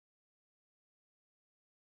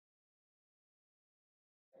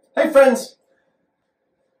Hey friends,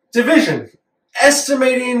 division,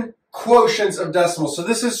 estimating quotients of decimals. So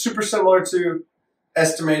this is super similar to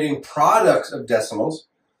estimating products of decimals,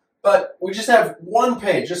 but we just have one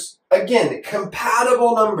page, just again,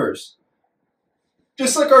 compatible numbers.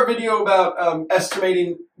 Just like our video about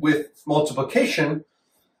estimating with multiplication,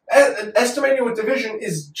 estimating with division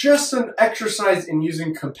is just an exercise in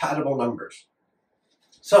using compatible numbers.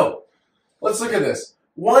 So let's look at this,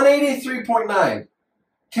 183.9.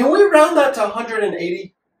 Can we round that to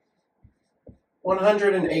 180?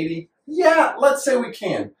 180? Yeah, let's say we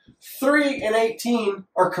can. 3 and 18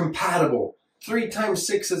 are compatible. 3 times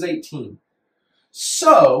 6 is 18.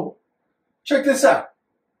 So, check this out.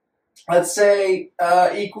 Let's say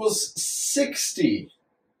equals 60.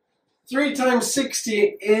 3 times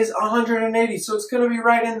 60 is 180, so it's going to be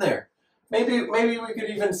right in there. Maybe we could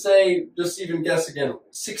even say, just even guess again,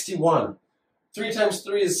 61. 3 times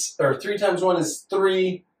 3 is, or 3 times 1 is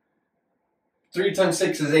 3. 3 times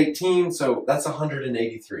 6 is 18, so that's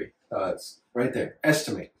 183. It's right there.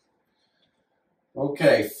 Estimate.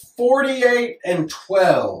 Okay, 48 and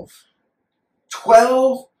 12.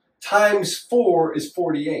 12 times 4 is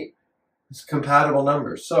 48. It's compatible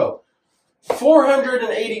numbers. So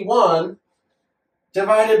 481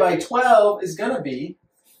 divided by 12 is going to be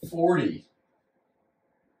 40.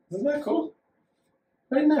 Isn't that cool?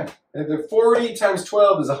 Right in there. The 40 times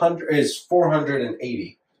 12 is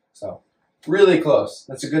 480. So really close.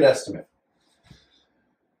 That's a good estimate.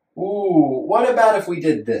 Ooh, what about if we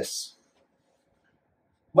did this?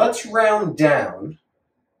 Let's round down,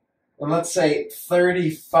 and let's say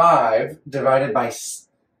 35 divided by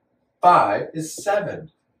 5 is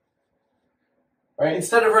 7. Right?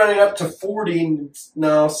 Instead of rounding up to 40,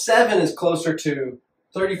 now 7 is closer to,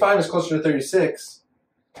 35 is closer to 36.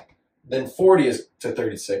 Then 40 is to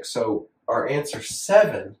 36. So our answer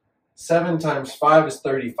 7. 7 times 5 is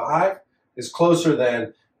 35. Is closer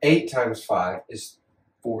than 8 times 5 is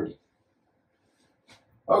 40.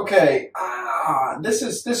 Okay, this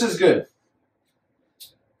is good.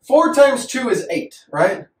 4 times 2 is 8,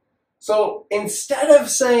 right? So instead of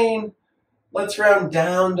saying, let's round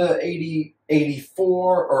down to 80,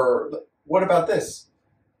 84, or what about this?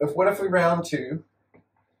 What if we round to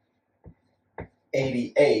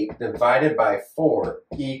 88 divided by 4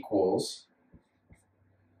 equals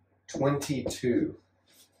 22.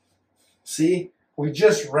 See, we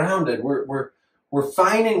just rounded. We're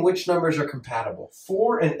finding which numbers are compatible.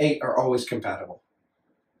 4 and 8 are always compatible.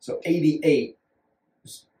 So 88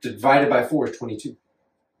 divided by 4 is 22.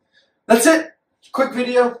 That's it. Quick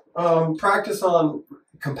video. Practice on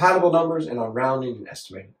compatible numbers and on rounding and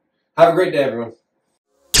estimating. Have a great day, everyone.